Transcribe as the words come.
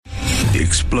The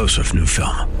explosive new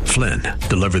film, Flynn,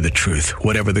 deliver the truth,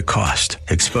 whatever the cost,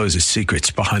 exposes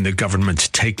secrets behind the government's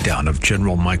takedown of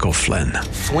General Michael Flynn.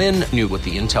 Flynn knew what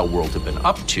the intel world had been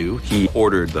up to. He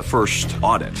ordered the first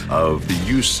audit of the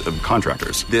use of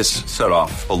contractors. This set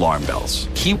off alarm bells.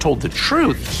 He told the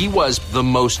truth. He was the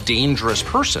most dangerous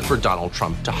person for Donald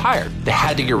Trump to hire. They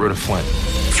had to get rid of Flynn.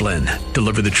 Flynn,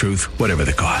 deliver the truth, whatever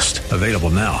the cost. Available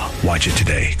now. Watch it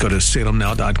today. Go to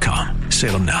salemnow.com.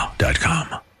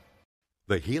 salemnow.com.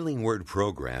 The Healing Word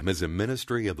program is a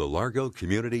ministry of the Largo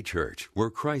Community Church where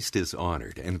Christ is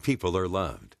honored and people are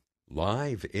loved.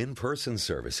 Live in-person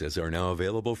services are now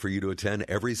available for you to attend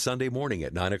every Sunday morning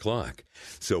at 9 o'clock.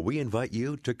 So we invite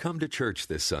you to come to church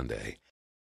this Sunday.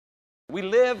 We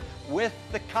live with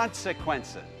the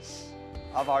consequences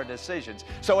of our decisions.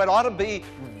 So it ought to be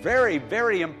very,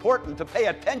 very important to pay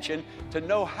attention to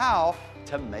know how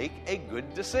to make a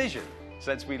good decision,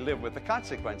 since we live with the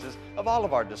consequences of all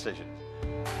of our decisions.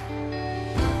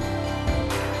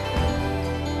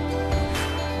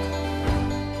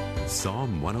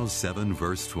 Psalm 107,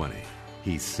 verse 20.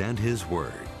 He sent His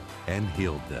word and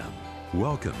healed them.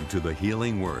 Welcome to the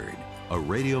Healing Word, a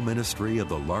radio ministry of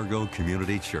the Largo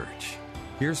Community Church.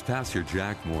 Here's Pastor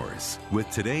Jack Morris with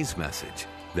today's message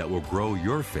that will grow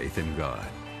your faith in God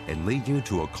and lead you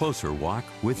to a closer walk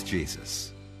with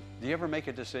Jesus. Do you ever make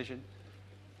a decision?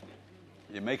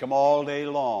 You make them all day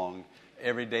long,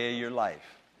 every day of your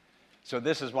life. So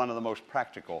this is one of the most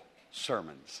practical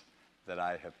sermons that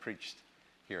I have preached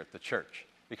here at the church,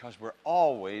 because we're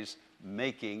always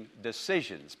making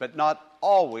decisions, but not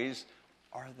always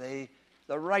are they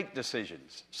the right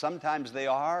decisions. Sometimes they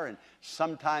are, and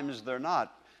sometimes they're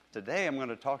not. Today I'm going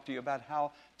to talk to you about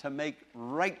how to make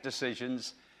right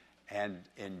decisions and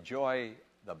enjoy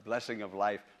the blessing of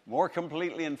life more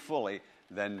completely and fully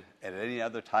than at any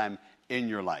other time in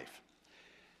your life.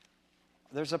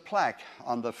 There's a plaque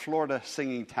on the Florida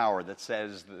Singing Tower that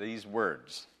says these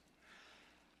words: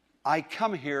 I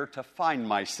come here to find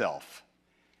myself.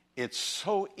 It's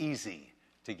so easy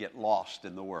to get lost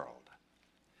in the world.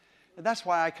 And that's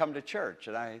why I come to church,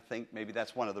 and I think maybe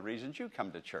that's one of the reasons you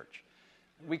come to church.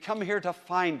 We come here to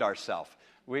find ourselves.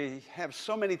 We have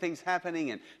so many things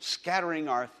happening and scattering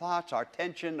our thoughts, our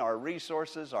attention, our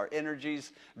resources, our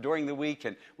energies during the week,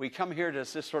 and we come here to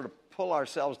just sort of pull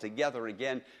ourselves together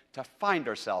again to find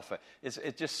ourselves. It's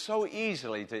just so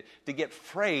easily to get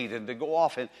frayed and to go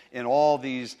off in all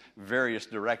these various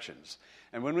directions.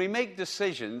 And when we make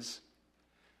decisions,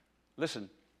 listen,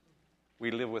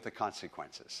 we live with the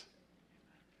consequences.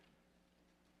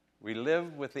 We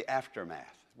live with the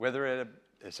aftermath, whether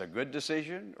it's a good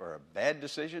decision or a bad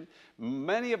decision.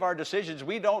 Many of our decisions,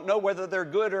 we don't know whether they're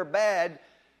good or bad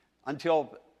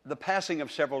until the passing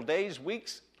of several days,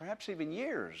 weeks, perhaps even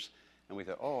years. And we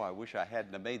thought, oh, I wish I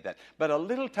hadn't have made that. But a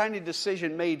little tiny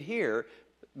decision made here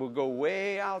will go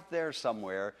way out there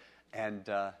somewhere, and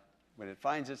when it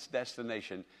finds its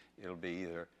destination, it'll be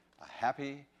either a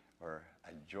happy or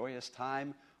a joyous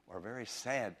time or a very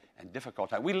sad and difficult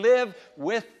time. We live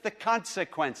with the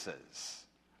consequences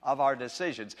of our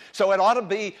decisions. So it ought to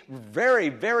be very,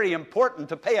 very important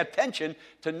to pay attention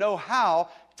to know how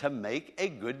to make a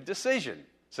good decision,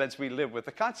 since we live with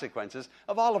the consequences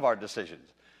of all of our decisions.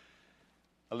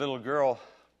 A little girl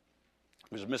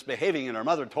was misbehaving, and her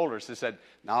mother told her, she said,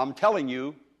 now I'm telling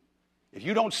you, if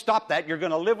you don't stop that, you're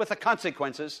going to live with the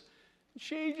consequences.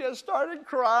 She just started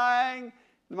crying.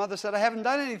 The mother said, I haven't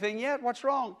done anything yet. What's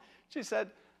wrong? She said,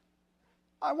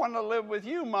 I want to live with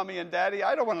you, Mommy and Daddy.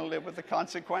 I don't want to live with the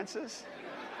consequences.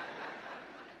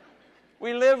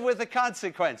 We live with the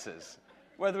consequences,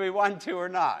 whether we want to or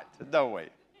not, don't we?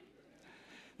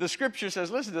 The scripture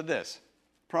says, listen to this,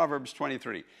 Proverbs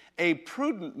 23. A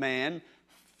prudent man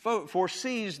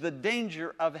foresees the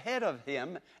danger ahead of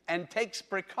him and takes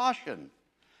precaution.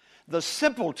 The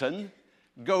simpleton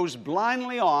goes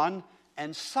blindly on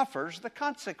and suffers the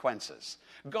consequences.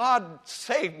 God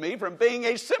saved me from being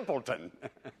a simpleton.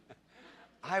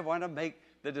 I want to make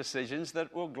the decisions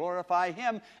that will glorify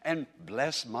Him and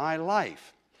bless my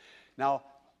life. Now,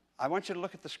 I want you to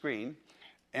look at the screen,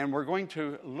 and we're going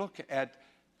to look at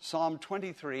Psalm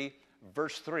 23,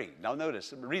 verse 3. Now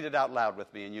notice, read it out loud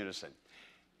with me in unison.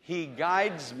 He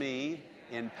guides me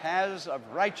in paths of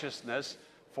righteousness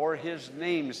for His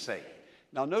name's sake.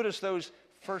 Now notice those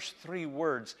first three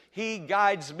words. He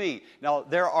guides me. Now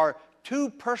there are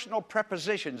two personal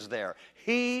prepositions there.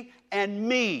 He and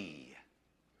me.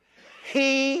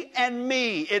 He and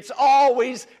me. It's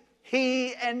always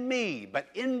he and me. But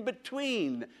in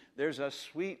between, there's a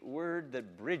sweet word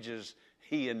that bridges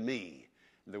he and me.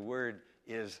 The word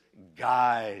is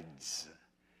guides.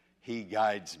 He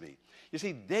guides me. You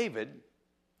see, David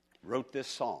wrote this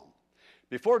psalm.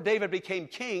 Before David became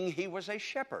king, he was a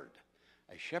shepherd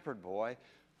boy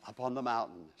up on the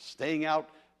mountain, staying out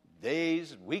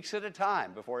days, weeks at a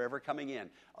time before ever coming in,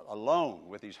 alone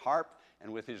with his harp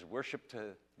and with his worship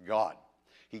to God.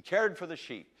 He cared for the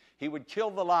sheep. He would kill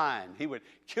the lion. He would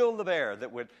kill the bear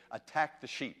that would attack the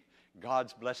sheep.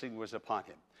 God's blessing was upon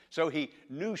him. So he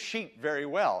knew sheep very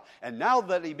well. And now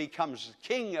that he becomes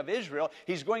king of Israel,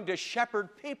 he's going to shepherd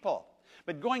people.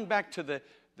 But going back to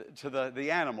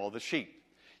the animal, the sheep.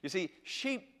 You see,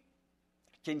 sheep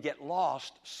can get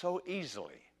lost so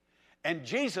easily. And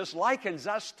Jesus likens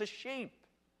us to sheep.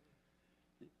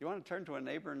 You want to turn to a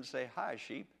neighbor and say, "Hi,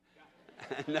 sheep"?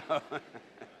 No.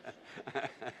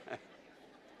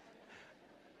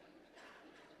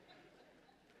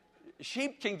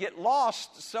 Sheep can get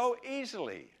lost so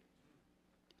easily.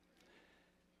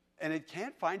 And it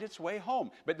can't find its way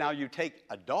home. But now you take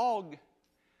a dog,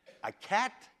 a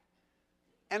cat,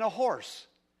 and a horse.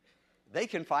 They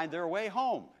can find their way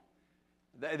home.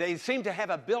 They seem to have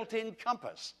a built-in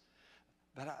compass.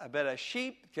 But a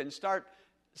sheep can start,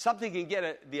 something can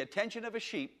get the attention of a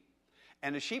sheep,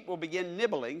 and the sheep will begin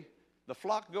nibbling, the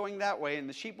flock going that way, and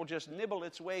the sheep will just nibble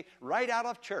its way right out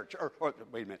of church, or wait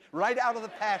a minute, right out of the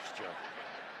pasture.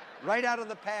 Right out of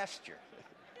the pasture.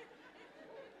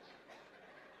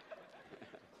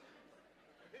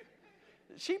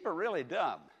 Sheep are really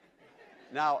dumb.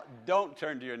 Now, don't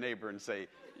turn to your neighbor and say,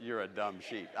 "You're a dumb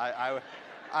sheep."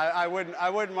 I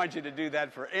wouldn't want you to do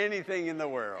that for anything in the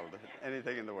world.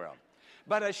 Anything in the world.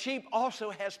 But a sheep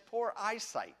also has poor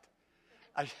eyesight.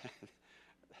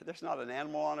 There's not an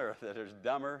animal on earth that is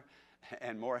dumber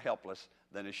and more helpless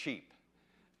than a sheep.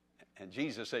 And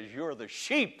Jesus says, "You're the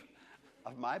sheep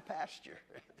of my pasture."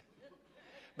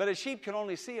 But a sheep can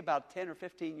only see about 10 or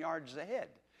 15 yards ahead.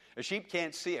 A sheep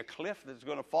can't see a cliff that's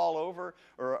going to fall over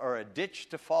or a ditch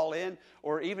to fall in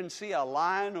or even see a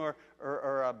lion or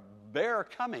a bear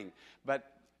coming.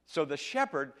 But so the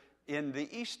shepherd in the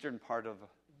eastern part of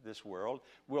this world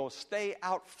will stay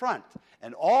out front.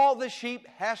 And all the sheep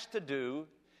has to do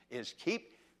is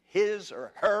keep his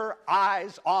or her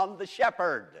eyes on the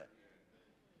shepherd.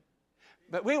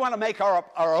 But we want to make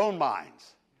our own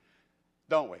minds,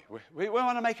 don't we? We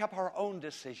want to make up our own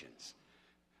decisions.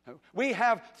 We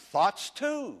have thoughts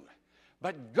too,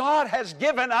 but God has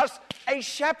given us a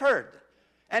shepherd,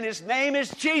 and his name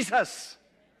is Jesus.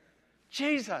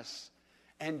 Jesus.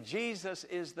 And Jesus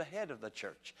is the head of the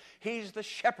church. He's the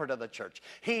shepherd of the church.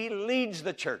 He leads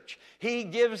the church. He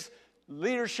gives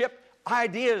leadership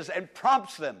ideas and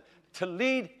prompts them to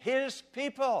lead his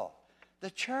people,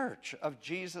 the church of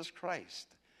Jesus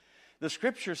Christ. The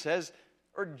scripture says,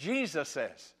 or Jesus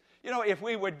says, you know, if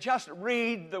we would just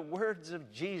read the words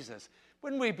of Jesus,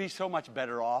 wouldn't we be so much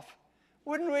better off?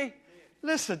 Wouldn't we?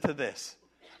 Listen to this.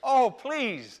 Oh,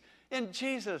 please, in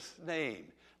Jesus'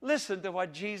 name, listen to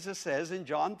what Jesus says in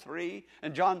John 3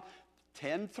 and John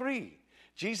 10:3.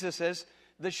 Jesus says,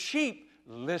 "The sheep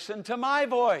listen to my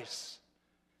voice.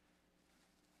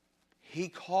 He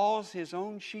calls his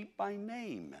own sheep by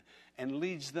name and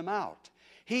leads them out.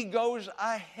 He goes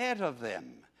ahead of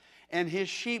them, and his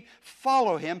sheep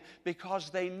follow him because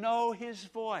they know his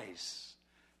voice."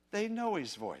 They know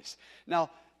his voice.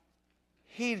 Now,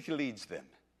 he leads them.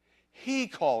 He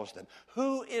calls them.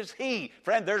 Who is he?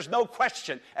 Friend, there's no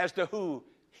question as to who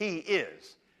he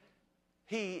is.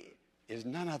 He is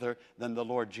none other than the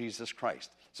Lord Jesus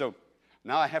Christ. So,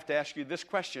 now I have to ask you this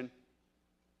question.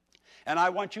 And I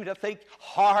want you to think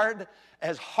hard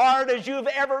as you've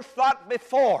ever thought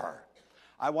before.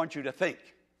 I want you to think.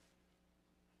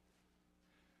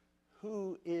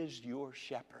 Who is your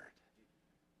shepherd?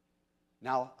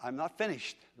 Now, I'm not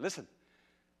finished. Listen.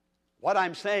 What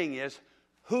I'm saying is,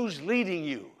 who's leading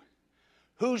you?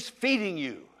 Who's feeding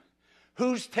you?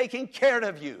 Who's taking care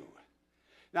of you?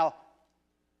 Now,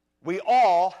 we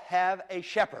all have a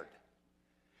shepherd.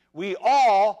 We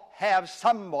all have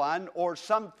someone or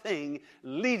something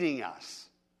leading us.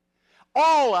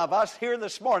 All of us here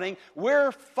this morning,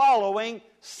 we're following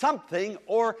something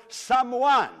or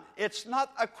someone. It's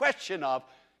not a question of,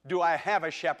 do I have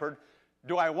a shepherd,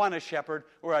 do I want a shepherd,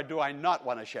 or do I not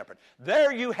want a shepherd?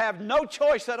 There you have no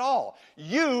choice at all.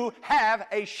 You have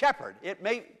a shepherd. It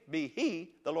may be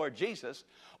he, the Lord Jesus,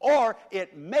 or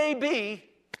it may be,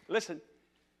 listen,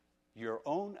 your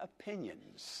own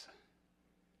opinions.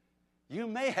 You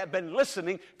may have been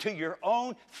listening to your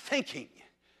own thinking.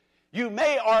 You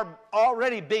may are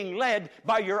already being led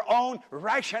by your own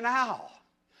rationale,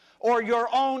 or your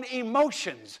own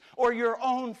emotions, or your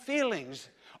own feelings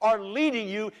are leading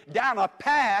you down a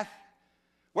path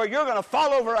where you're going to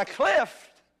fall over a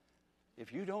cliff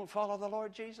if you don't follow the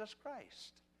Lord Jesus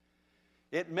Christ.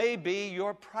 It may be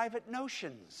your private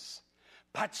notions,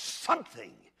 but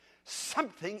something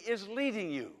is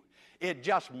leading you. It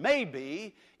just may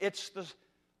be it's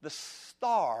the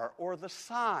star or the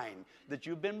sign that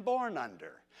you've been born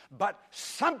under. But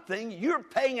something you're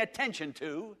paying attention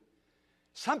to,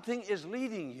 something is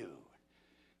leading you.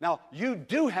 Now, you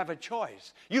do have a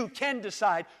choice. You can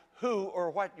decide who or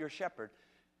what your shepherd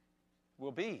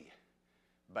will be.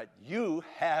 But you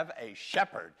have a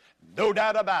shepherd, no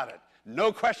doubt about it.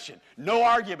 No question, no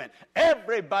argument.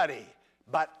 Everybody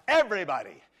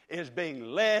is being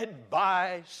led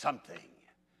by something.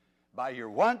 By your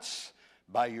wants,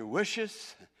 by your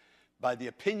wishes, by the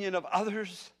opinion of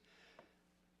others.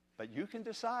 But you can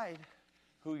decide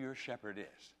who your shepherd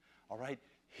is. All right?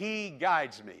 He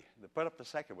guides me. Put up the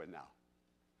second one now.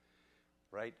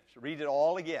 Right? So read it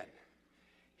all again.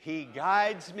 He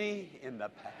guides me in the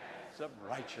paths of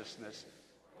righteousness.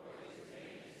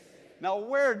 Now,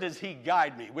 where does he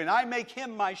guide me? When I make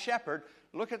him my shepherd,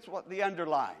 look at what the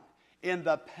underline. In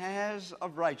the paths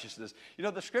of righteousness. You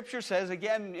know, the scripture says,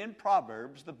 again in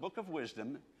Proverbs, the book of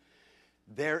wisdom,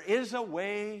 there is a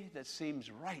way that seems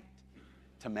right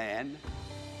to man,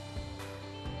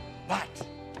 but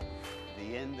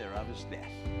the end thereof is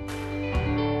death.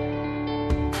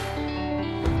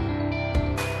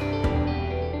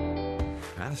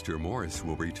 Pastor Morris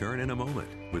will return in a moment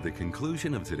with the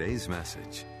conclusion of today's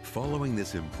message. Following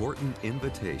this important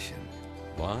invitation,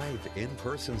 live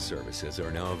in-person services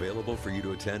are now available for you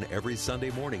to attend every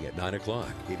Sunday morning at 9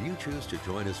 o'clock. If you choose to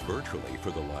join us virtually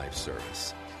for the live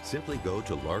service, simply go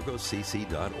to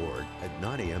largocc.org at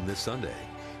 9 a.m. this Sunday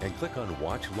and click on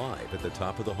Watch Live at the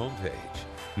top of the homepage.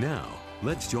 Now,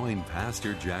 let's join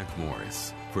Pastor Jack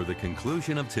Morris for the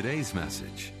conclusion of today's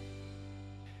message.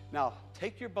 Now,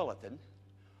 take your bulletin,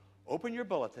 open your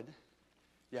bulletin.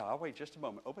 Yeah, I'll wait just a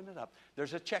moment. Open it up.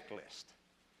 There's a checklist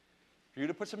for you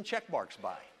to put some check marks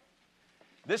by.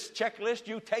 This checklist,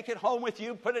 you take it home with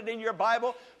you, put it in your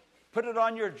Bible, put it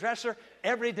on your dresser.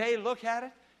 Every day, look at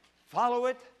it, follow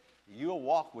it. You'll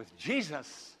walk with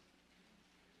Jesus.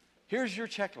 Here's your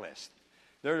checklist.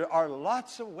 There are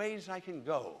lots of ways I can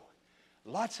go,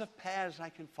 lots of paths I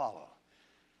can follow.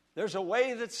 There's a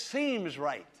way that seems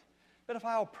right. But if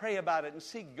I'll pray about it and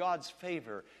seek God's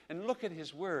favor and look at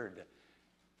His Word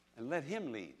and let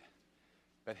Him lead.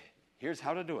 But here's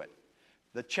how to do it.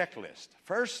 The checklist.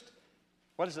 First,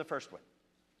 what is the first one?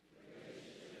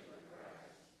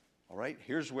 All right,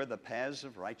 here's where the paths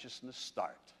of righteousness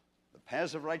start. The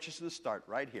paths of righteousness start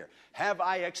right here. Have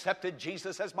I accepted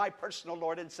Jesus as my personal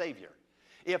Lord and Savior?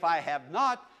 If I have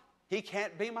not, He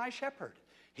can't be my shepherd.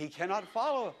 He cannot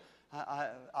follow.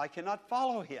 I cannot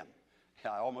follow Him.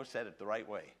 I almost said it the right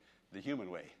way, the human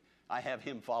way. I have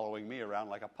Him following me around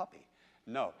like a puppy.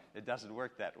 No, it doesn't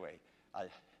work that way.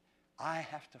 I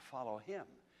have to follow Him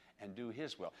and do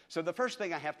His will. So the first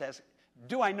thing I have to ask,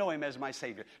 do I know Him as my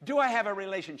Savior? Do I have a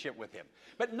relationship with Him?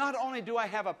 But not only do I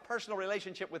have a personal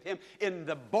relationship with Him in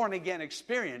the born-again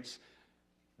experience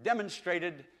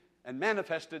demonstrated and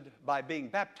manifested by being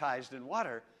baptized in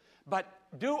water, but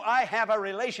do I have a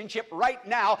relationship right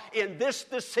now in this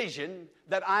decision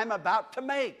that I'm about to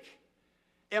make?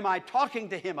 Am I talking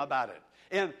to Him about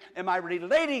it? Am I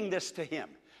relating this to Him?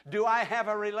 Do I have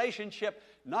a relationship,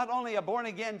 not only a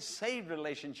born-again, saved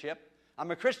relationship,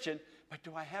 I'm a Christian, but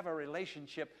do I have a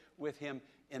relationship with Him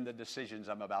in the decisions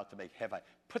I'm about to make? Have I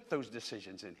put those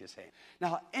decisions in His hand?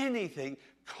 Now, anything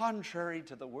contrary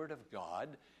to the Word of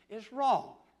God is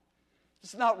wrong.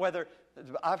 It's not whether,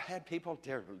 I've had people,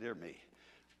 dear me,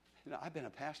 you know, I've been a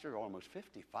pastor almost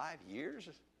 55 years.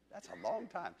 That's a long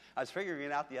time. I was figuring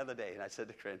it out the other day, and I said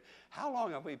to Corinne, how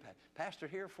long have we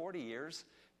pastored here? 40 years,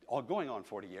 or going on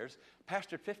 40 years.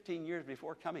 Pastored 15 years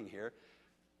before coming here.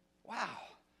 Wow.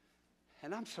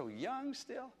 And I'm so young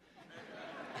still.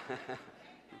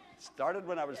 Started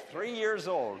when I was 3 years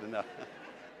old.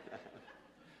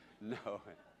 No.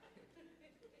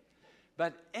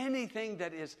 But anything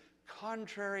that is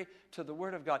contrary to the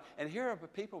Word of God. And here are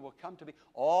people will come to me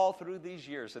all through these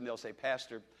years, and they'll say,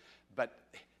 Pastor, but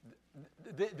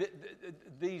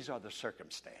these are the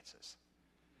circumstances.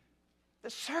 The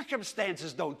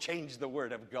circumstances don't change the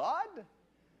Word of God.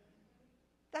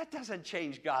 That doesn't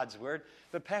change God's Word.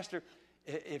 But Pastor,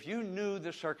 if you knew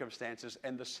the circumstances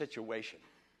and the situation.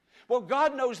 Well,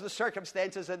 God knows the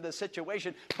circumstances and the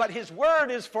situation, but His Word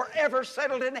is forever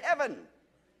settled in heaven.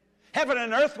 Heaven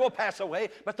and earth will pass away,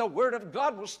 but the Word of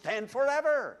God will stand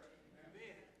forever.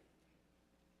 Amen.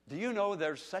 Do you know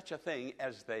there's such a thing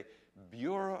as the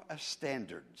Bureau of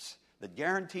Standards that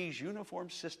guarantees uniform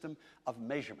system of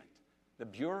measurement? The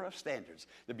Bureau of Standards.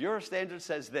 The Bureau of Standards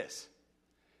says this.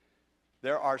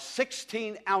 There are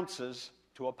 16 ounces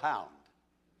to a pound.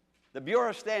 The Bureau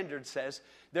of Standards says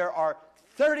there are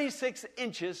 36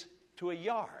 inches to a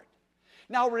yard.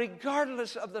 Now,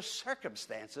 regardless of the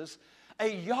circumstances, a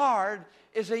yard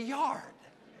is a yard.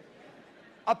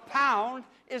 A pound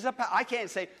is a pound. I can't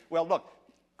say, well, look,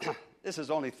 this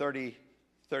is only 33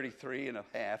 and a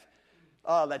half.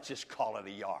 Let's just call it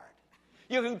a yard.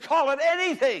 You can call it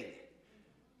anything.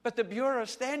 But the Bureau of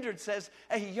Standards says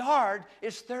a yard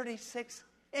is 36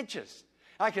 inches.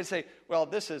 I can say, well,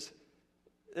 this is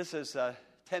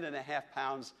 10 and a half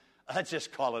pounds. Let's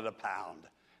just call it a pound.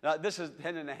 Now, this is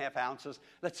 10 and a half ounces.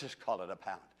 Let's just call it a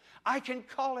pound. I can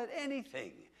call it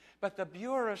anything. But the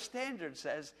Bureau of Standards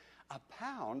says a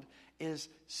pound is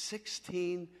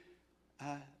 16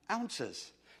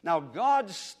 ounces. Now,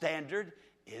 God's standard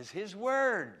is His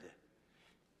Word.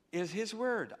 Is His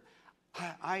Word.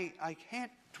 I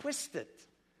can't twist it.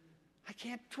 I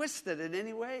can't twist it in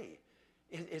any way.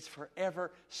 It's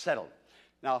forever settled.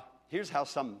 Now, here's how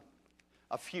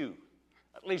a few,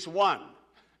 at least one,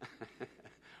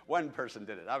 one person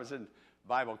did it. I was in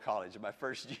Bible college in my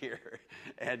first year,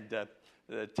 and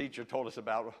the teacher told us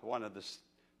about one of the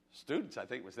students, I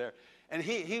think, was there. And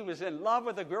he was in love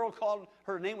with a girl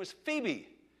her name was Phoebe.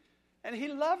 And he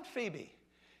loved Phoebe.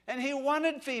 And he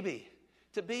wanted Phoebe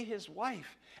to be his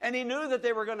wife. And he knew that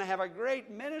they were going to have a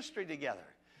great ministry together.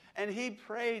 And he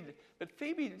prayed, but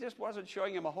Phoebe just wasn't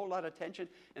showing him a whole lot of attention.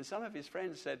 And some of his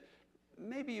friends said,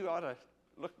 maybe you ought to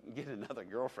look and get another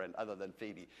girlfriend other than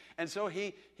Phoebe. And so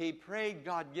he prayed,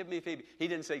 God, give me Phoebe. He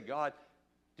didn't say, God,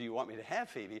 do you want me to have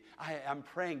Phoebe? I'm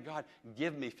praying, God,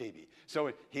 give me Phoebe.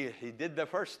 So he did the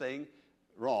first thing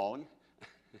wrong.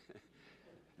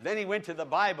 Then he went to the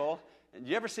Bible. And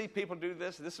you ever see people do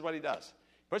this? This is what he does.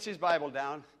 Puts his Bible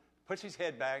down, puts his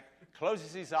head back,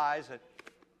 closes his eyes,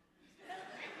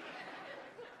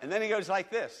 and then he goes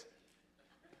like this.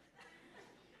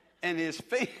 And his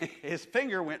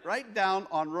finger went right down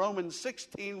on Romans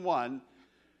 16:1,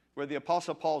 where the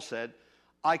Apostle Paul said,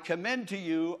 I commend to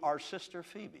you our sister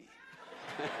Phoebe.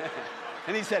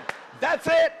 And he said, that's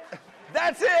it.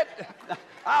 That's it. Oh,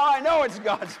 I know it's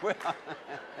God's will.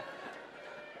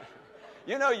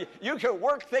 You know, you can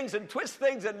work things and twist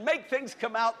things and make things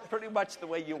come out pretty much the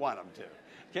way you want them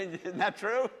to. Isn't that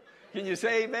true? Can you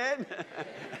say amen?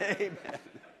 Amen.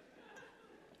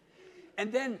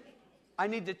 And then I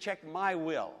need to check my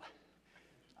will.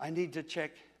 I need to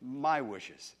check my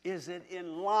wishes. Is it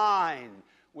in line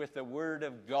with the Word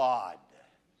of God?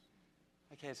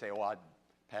 I can't say, well,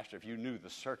 Pastor, if you knew the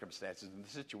circumstances and the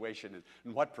situation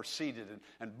and what proceeded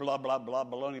and blah, blah, blah,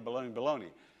 baloney.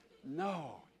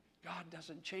 No. God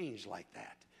doesn't change like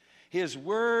that. His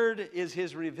Word is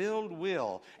His revealed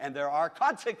will, and there are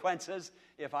consequences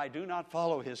if I do not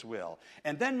follow His will.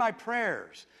 And then my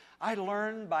prayers. I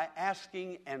learn by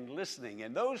asking and listening.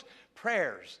 And those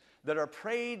prayers that are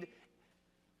prayed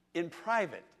in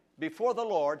private before the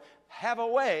Lord have a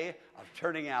way of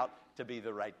turning out to be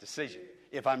the right decision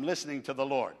if I'm listening to the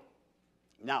Lord.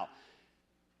 Now,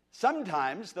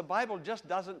 sometimes the Bible just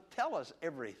doesn't tell us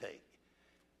everything.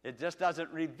 It just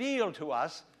doesn't reveal to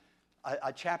us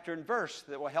a chapter and verse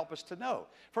that will help us to know.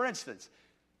 For instance,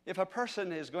 if a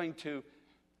person is going to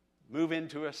move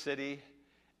into a city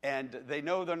and they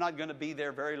know they're not going to be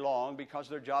there very long because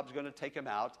their job's going to take them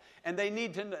out, and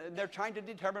they're trying to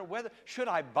determine whether, should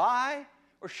I buy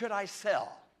or should I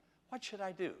sell? What should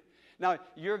I do? Now,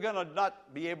 you're going to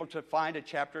not be able to find a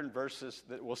chapter and verses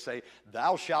that will say,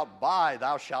 thou shalt buy,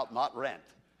 thou shalt not rent.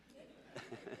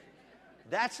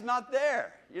 That's not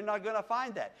there. You're not going to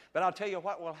find that. But I'll tell you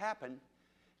what will happen.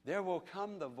 There will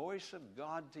come the voice of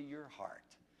God to your heart.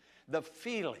 The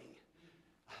feeling,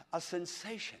 a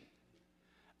sensation,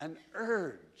 an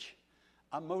urge,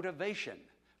 a motivation.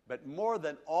 But more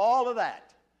than all of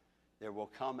that, there will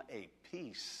come a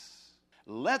peace.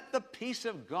 Let the peace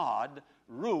of God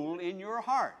rule in your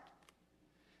heart.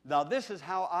 Now, this is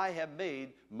how I have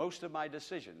made most of my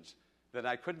decisions. That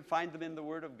I couldn't find them in the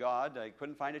Word of God. I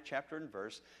couldn't find a chapter and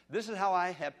verse. This is how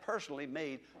I have personally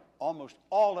made almost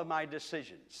all of my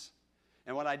decisions.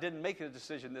 And when I didn't make a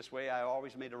decision this way, I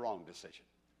always made a wrong decision.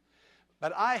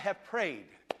 But I have prayed,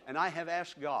 and I have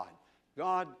asked God,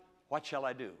 God, what shall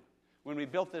I do? When we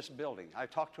built this building, I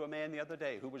talked to a man the other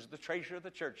day who was the treasurer of the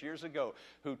church years ago,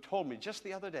 who told me just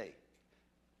the other day,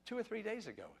 2 or 3 days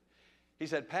ago, he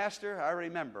said, Pastor, I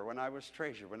remember when I was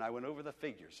treasurer, when I went over the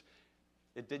figures,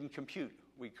 it didn't compute.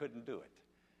 We couldn't do it.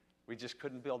 We just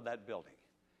couldn't build that building.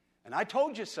 And I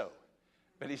told you so.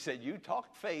 But he said, you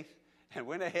talked faith and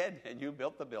went ahead and you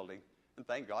built the building. And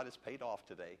thank God it's paid off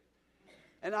today.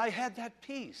 And I had that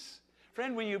peace.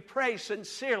 Friend, when you pray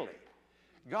sincerely,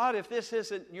 God, if this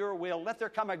isn't your will, let there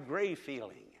come a grave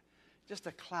feeling. just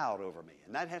a cloud over me.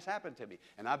 And that has happened to me.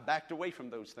 And I've backed away from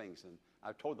those things. And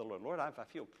I've told the Lord, I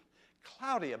feel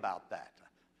cloudy about that.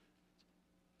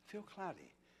 I feel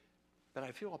cloudy. But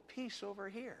I feel a peace over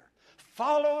here.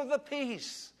 Follow the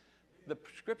peace. The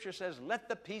scripture says, let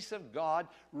the peace of God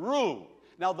rule.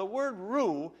 Now, the word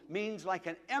rule means like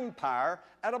an empire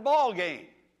at a ball game.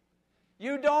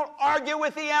 You don't argue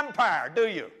with the empire, do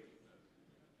you?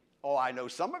 Oh, I know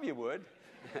some of you would.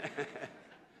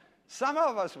 Some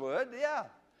of us would, yeah.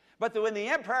 But when the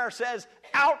emperor says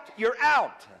out, you're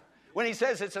out. When he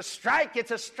says it's a strike,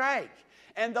 it's a strike.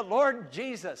 And the Lord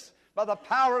Jesus, by the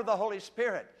power of the Holy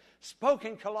Spirit, spoke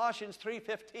in Colossians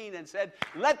 3:15 and said,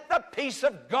 let the peace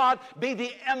of God be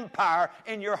the empire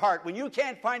in your heart. When you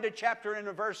can't find a chapter in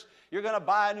a verse, you're going to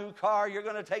buy a new car, you're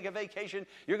going to take a vacation,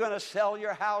 you're going to sell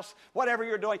your house, whatever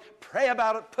you're doing, pray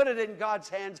about it, put it in God's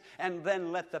hands, and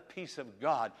then let the peace of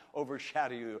God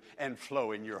overshadow you and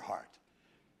flow in your heart.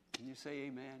 Can you say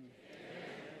amen? Amen.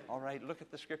 All right, look at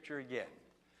the scripture again.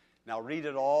 Now read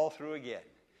it all through again.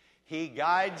 He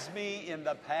guides me in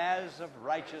the paths of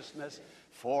righteousness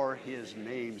for his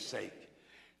name's sake.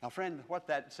 Now, friend, what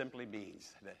that simply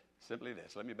means, simply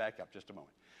this. Let me back up just a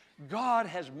moment. God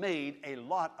has made a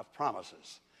lot of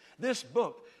promises. This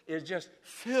book is just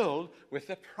filled with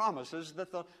the promises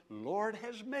that the Lord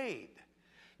has made.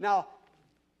 Now,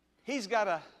 he's got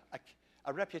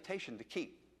a reputation to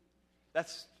keep.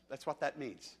 That's what that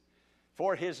means.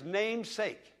 For his name's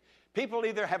sake. People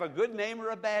either have a good name or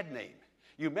a bad name.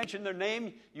 You mention their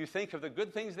name, you think of the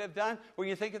good things they've done, or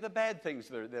you think of the bad things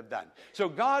they've done. So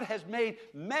God has made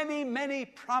many, many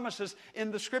promises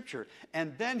in the Scripture.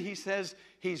 And then he says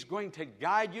he's going to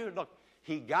guide you. Look,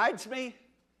 he guides me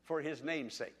for his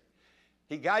name's sake.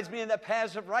 He guides me in the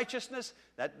paths of righteousness.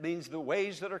 That means the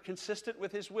ways that are consistent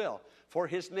with his will, for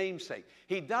his name's sake.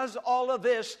 He does all of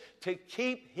this to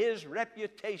keep his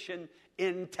reputation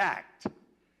intact.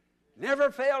 Never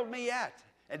failed me yet,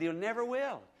 and he'll never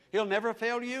will. He'll never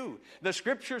fail you. The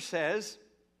scripture says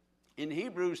in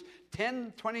Hebrews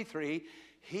 10:23,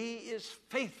 he is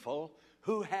faithful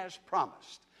who has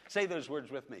promised. Say those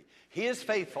words with me. He is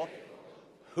faithful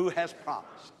who has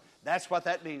promised. That's what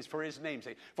that means, for his name's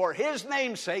sake. For his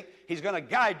name's sake, he's going to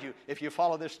guide you if you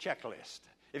follow this checklist,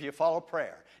 if you follow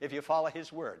prayer, if you follow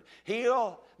his word.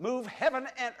 He'll move heaven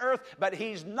and earth, but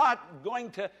he's not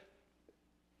going to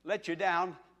let you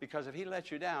down. Because if he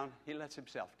lets you down, he lets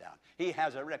himself down. He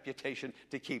has a reputation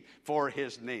to keep for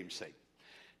his name's sake.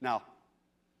 Now,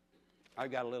 I've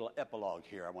got a little epilogue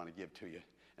here I want to give to you,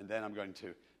 and then I'm going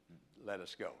to let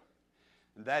us go.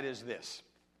 And that is this.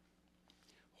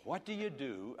 What do you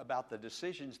do about the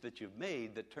decisions that you've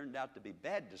made that turned out to be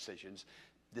bad decisions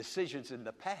in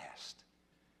the past?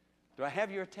 Do I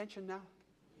have your attention now?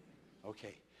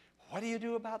 Okay. What do you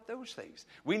do about those things?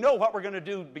 We know what we're going to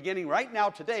do beginning right now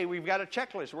today. We've got a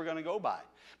checklist we're going to go by.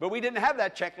 But we didn't have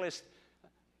that checklist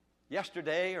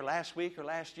yesterday or last week or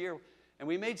last year. And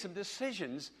we made some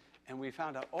decisions and we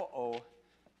found out,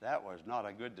 that was not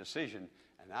a good decision.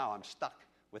 And now I'm stuck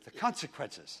with the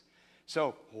consequences.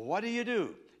 So what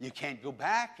do? You can't go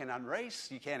back and erase.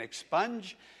 You can't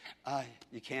expunge.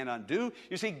 You can't undo.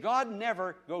 You see, God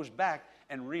never goes back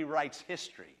and rewrites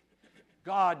history.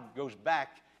 God goes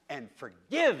back and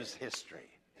forgives history.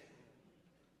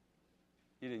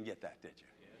 You didn't get that, did you?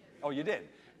 Oh, you did?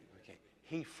 Okay.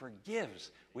 He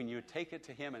forgives when you take it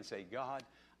to him and say, God,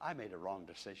 I made a wrong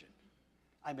decision.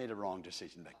 I made a wrong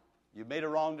decision. You made a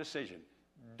wrong decision.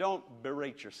 Don't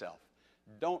berate yourself.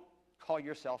 Don't call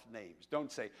yourself names. Don't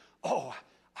say,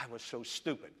 I was so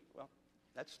stupid. Well,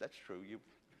 that's true.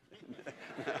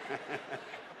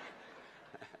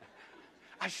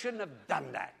 I shouldn't have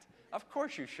done that. Of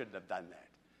course you shouldn't have done that.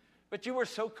 But you were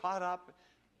so caught up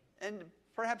and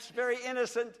perhaps very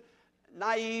innocent,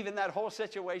 naive in that whole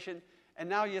situation. And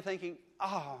now you're thinking,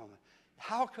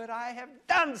 how could I have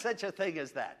done such a thing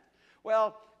as that?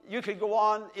 Well, you could go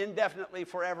on indefinitely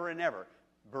forever and ever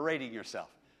berating yourself.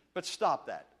 But stop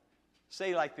that.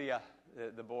 Say like the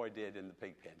boy did in the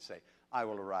pig pen. Say, I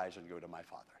will arise and go to my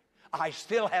father. I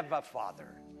still have a father.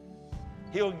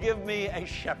 He'll give me a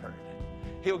shepherd.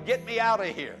 He'll get me out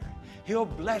of here. He'll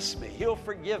bless me. He'll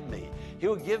forgive me.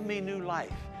 He'll give me new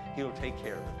life. He'll take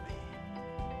care of me.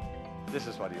 This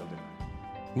is what he'll do.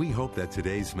 We hope that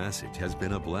today's message has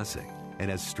been a blessing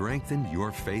and has strengthened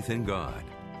your faith in God.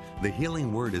 The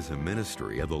Healing Word is a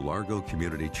ministry of the Largo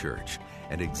Community Church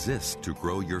and exists to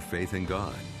grow your faith in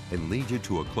God and lead you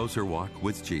to a closer walk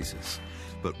with Jesus.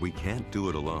 But we can't do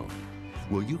it alone.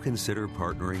 Will you consider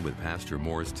partnering with Pastor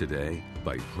Morris today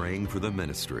by praying for the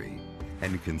ministry?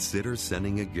 and consider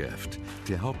sending a gift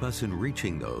to help us in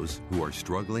reaching those who are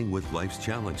struggling with life's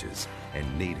challenges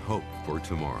and need hope for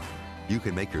tomorrow. You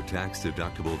can make your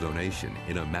tax-deductible donation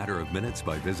in a matter of minutes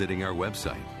by visiting our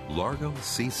website,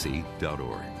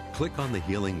 largocc.org. Click on the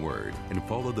Healing Word and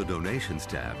follow the Donations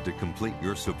tab to complete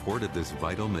your support of this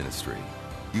vital ministry.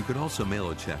 You can also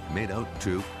mail a check made out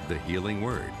to The Healing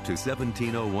Word to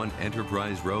 1701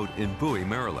 Enterprise Road in Bowie,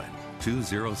 Maryland,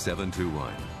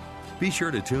 20721. Be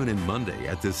sure to tune in Monday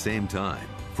at the same time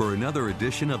for another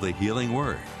edition of The Healing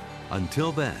Word.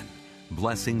 Until then,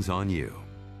 blessings on you.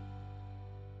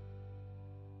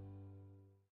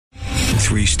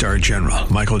 3-star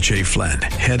General Michael J. Flynn,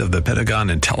 head of the Pentagon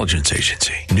Intelligence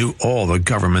Agency, knew all the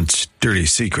government's dirty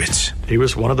secrets. He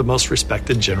was one of the most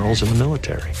respected generals in the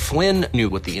military. Flynn knew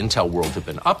what the intel world had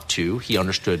been up to. He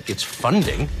understood its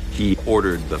funding. He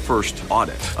ordered the first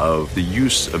audit of the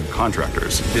use of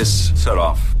contractors. This set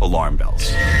off alarm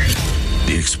bells.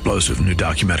 The explosive new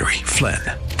documentary, Flynn,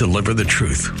 Deliver the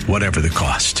Truth, Whatever the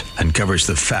Cost, uncovers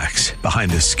the facts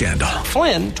behind this scandal.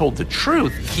 Flynn told the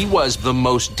truth. He was the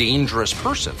most dangerous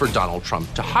person for Donald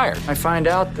Trump to hire. I find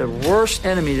out the worst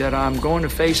enemy that I'm going to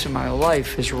face in my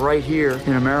life is right here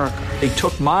in America. They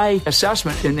took my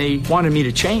assessment and they wanted me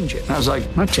to change it. And I was like,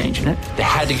 I'm not changing it. They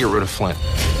had to get rid of Flynn.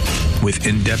 With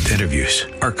in-depth interviews,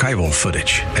 archival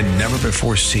footage, and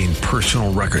never-before-seen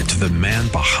personal records of the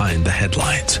man behind the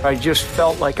headlines. I just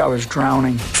felt like I was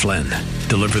drowning. Flynn,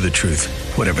 Deliver the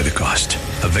Truth, Whatever the Cost.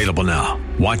 Available now.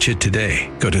 Watch it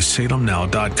today. Go to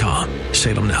salemnow.com.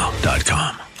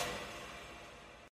 salemnow.com.